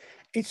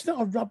it's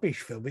not a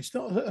rubbish film. It's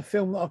not a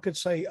film that I could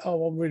say,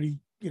 oh, I'm really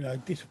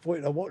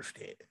disappointed I watched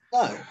it.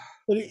 No,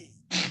 But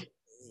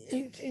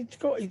it's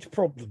got its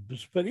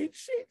problems, but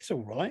it's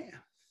all right.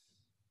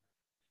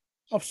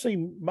 I've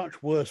seen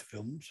much worse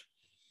films.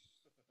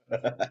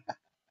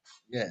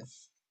 yeah,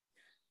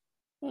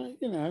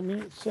 I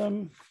mean,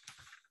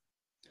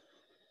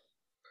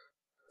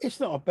 it's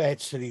not a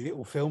bad silly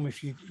little film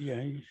if you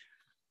know.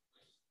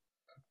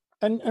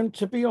 And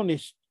to be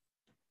honest,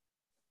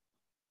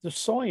 the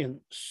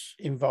science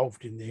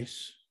involved in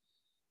this,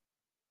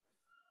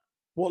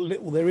 what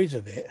little there is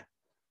of it,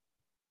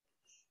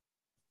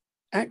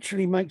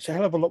 actually makes a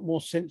hell of a lot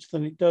more sense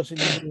than it does in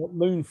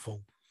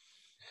Moonfall.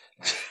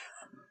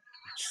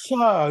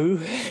 So,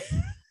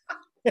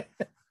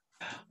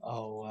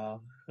 oh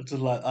wow,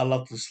 I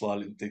love the sly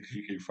little things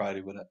you keep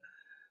throwing with it.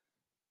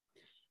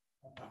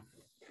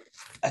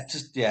 I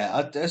just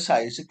yeah, I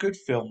say it's a good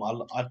film.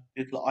 I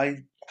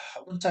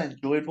wouldn't say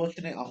enjoyed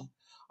watching it.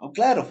 I'm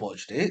glad I've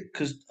watched it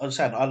because I'm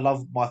saying I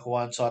love Michael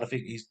Ironside. I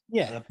think he's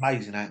yeah, an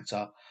amazing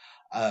actor.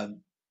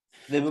 Um,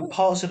 there were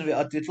parts of it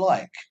I did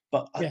like,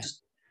 but yeah,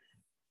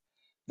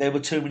 there were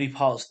too many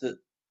parts that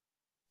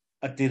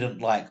I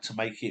didn't like to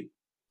make it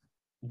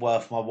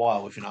worth my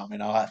while. If you know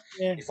what I mean.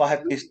 yeah. If I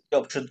had this the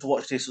option to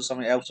watch this or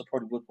something else, I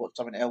probably would watch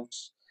something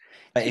else.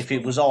 But It's if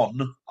it was on,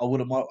 I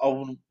wouldn't. I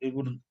wouldn't. It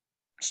wouldn't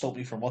stop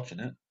me from watching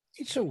it.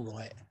 it's all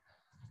right.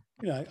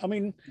 I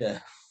mean, Yeah.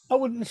 I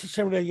wouldn't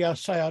necessarily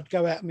say I'd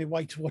go out of my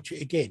way to watch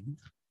it again.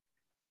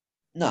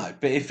 No,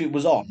 but if it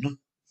was on,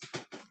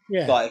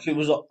 Yeah, like if it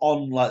was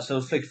on, like so I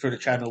was flicking through the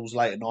channels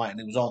late at night and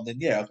it was on, then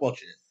yeah, I'd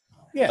watch it.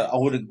 yeah, But I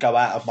wouldn't go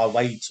out of my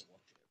way to watch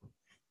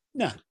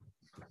no,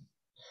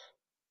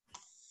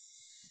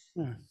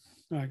 no,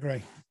 I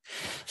agree.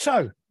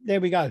 So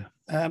there we go.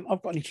 I've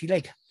got an itchy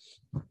leg.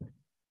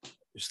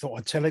 Just thought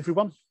I'd tell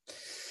everyone.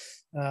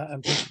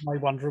 And people may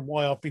wonder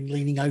why I've been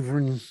leaning over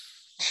and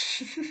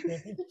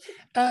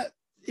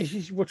is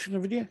she watching the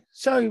video?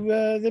 So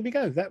there we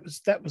go. That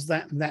was that and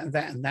that and that and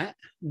that and that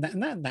and that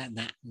and that and that and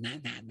that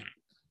and that. And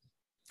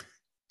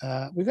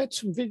that. We've had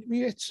some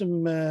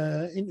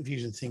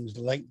interviews and things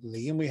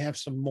lately, and we have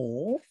some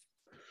more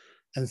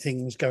and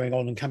things going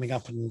on and coming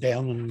up and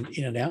down and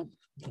in and out.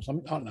 I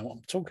don't know what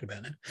I'm talking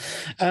about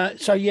now.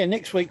 So yeah,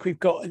 next week we've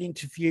got an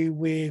interview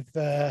with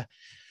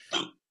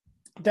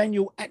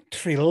Daniel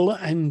Atrill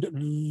and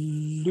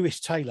Lewis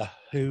Taylor,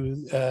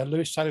 who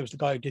Lewis Taylor was the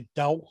guy who did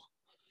Dull.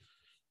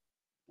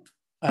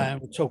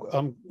 And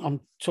I'm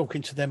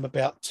talking to them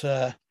about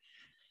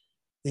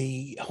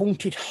the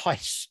Haunted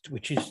Heist,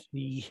 which is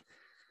the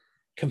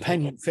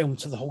companion film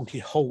to the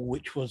Haunted Hall,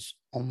 which was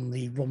on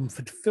the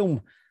Romford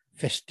Film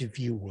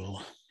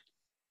Festival.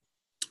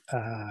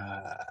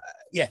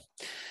 Yeah.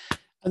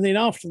 And then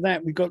after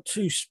that, we've got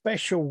two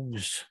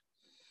specials.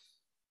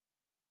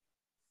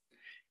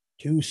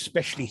 Two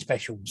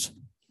specials.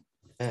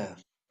 Yeah.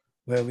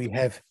 Where we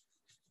have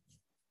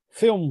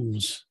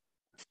films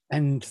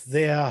and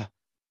their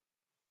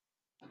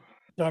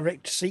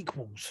direct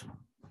sequels.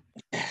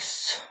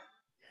 Yes.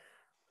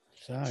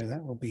 So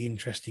that will be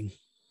interesting.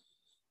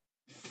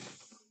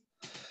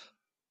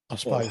 I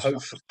Well,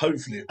 suppose.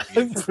 hopefully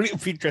Hopefully it'll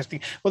be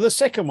interesting. Well, the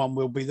second one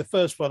will be. The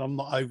first one I'm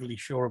not overly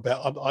sure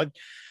about.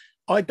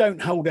 I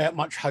don't hold out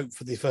much hope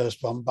for the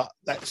first one, but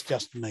that's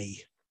just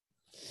me.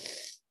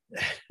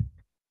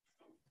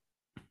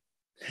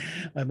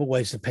 I'm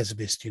always the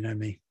pessimist, you know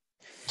me.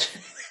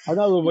 I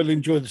know I will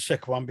enjoy the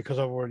second one because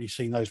I've already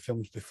seen those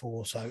films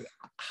before. So,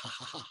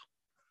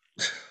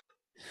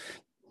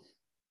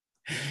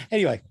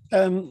 anyway,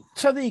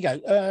 so there you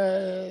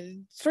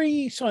go.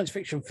 3 science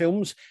fiction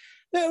films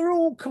that are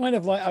all kind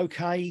of like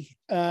okay.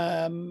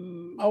 I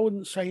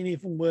wouldn't say any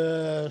of them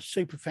were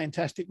super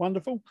fantastic,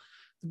 wonderful.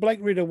 The Blake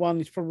Riddle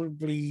one is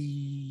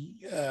probably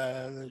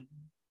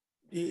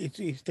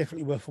it's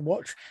definitely worth a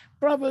watch.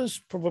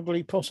 Brothers,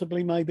 probably,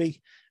 possibly,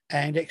 maybe,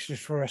 and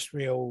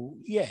Extraterrestrial,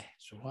 yeah,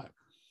 it's all right.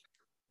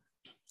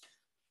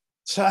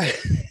 So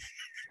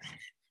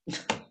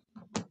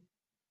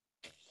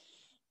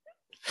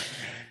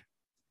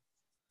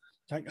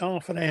take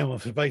half an hour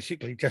for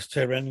basically just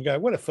turn around and go,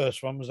 well, the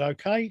first one was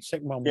okay,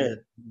 second one was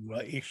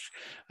right-ish,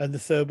 and the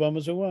third one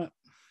was all right.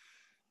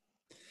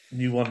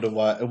 You wonder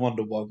why. I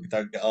wonder why we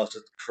don't get asked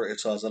to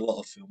criticise a lot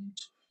of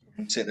films.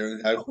 Sit there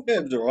and go, yeah,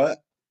 it was all right.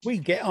 We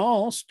get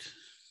asked.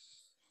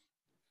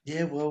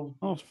 Yeah, well,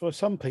 asked for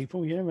some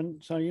people, yeah,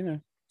 and so you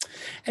know.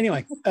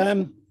 Anyway,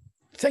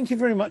 thank you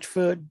very much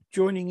for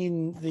joining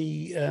in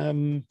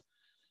the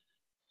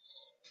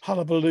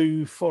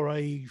hullabaloo for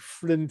a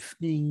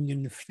flimfning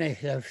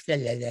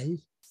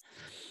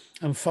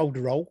and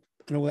folder roll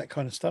and all that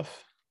kind of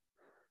stuff.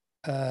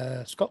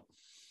 Scott?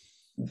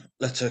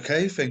 That's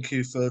okay. Thank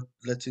you for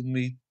letting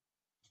me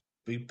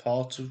be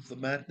part of the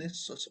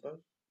madness, I suppose.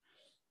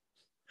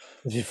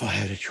 As if I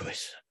had a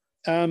choice.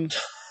 And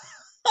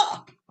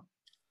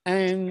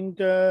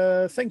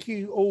thank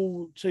you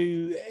all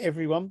to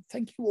everyone.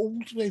 Thank you all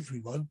to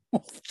everyone.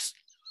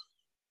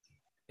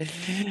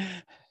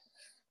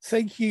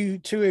 Thank you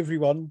to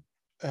everyone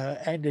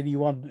and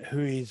anyone who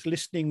is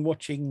listening,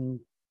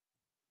 watching,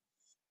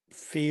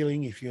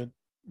 feeling, if you're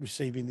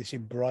receiving this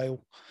in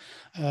Braille.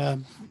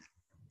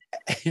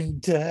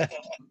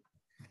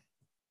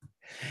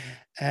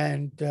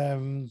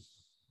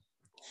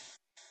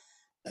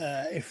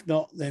 If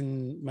not,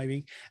 then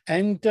maybe.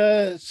 And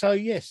so,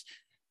 yes,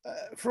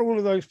 for all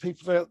of those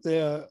people out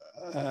there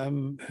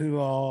who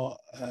are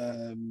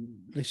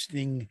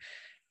listening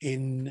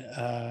in,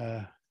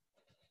 I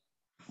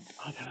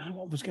don't know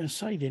what I was going to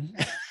say then.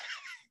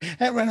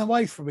 That ran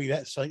away from me,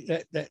 that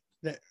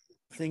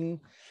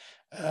thing.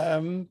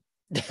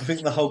 I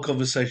think the whole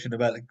conversation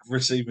about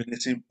receiving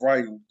it in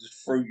Braille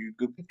just threw you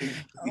good.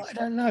 I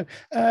don't know.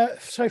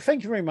 So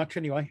thank you very much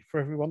anyway for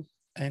everyone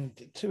and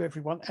to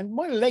everyone. And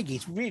my leg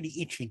is really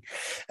itching.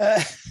 I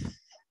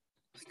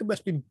think I must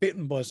have been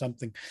bitten by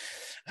something,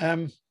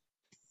 like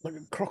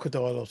a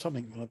crocodile or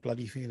something. I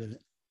bloody feel of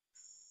it.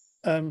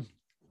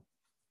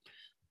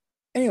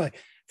 Anyway,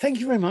 thank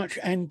you very much,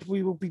 and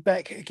we will be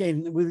back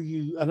again with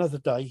you another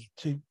day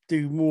to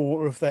do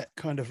more of that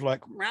kind of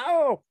like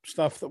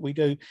stuff that we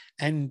do,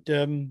 and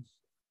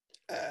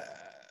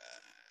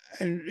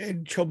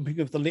chomping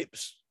of the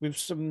lips with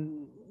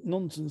some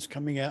nonsense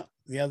coming out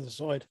the other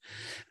side.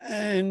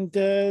 And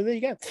there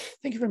you go.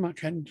 Thank you very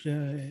much, and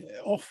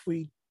off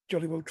we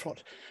jolly well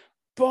trot.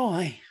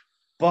 Bye.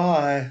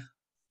 Bye.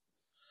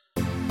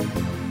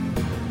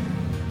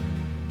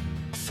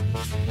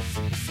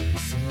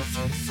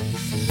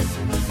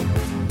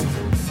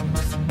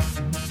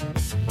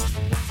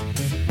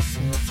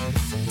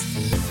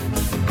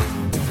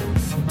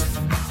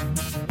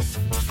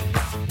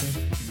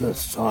 The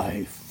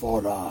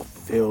Sci-Fi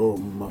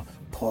Film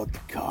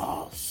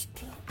Podcast.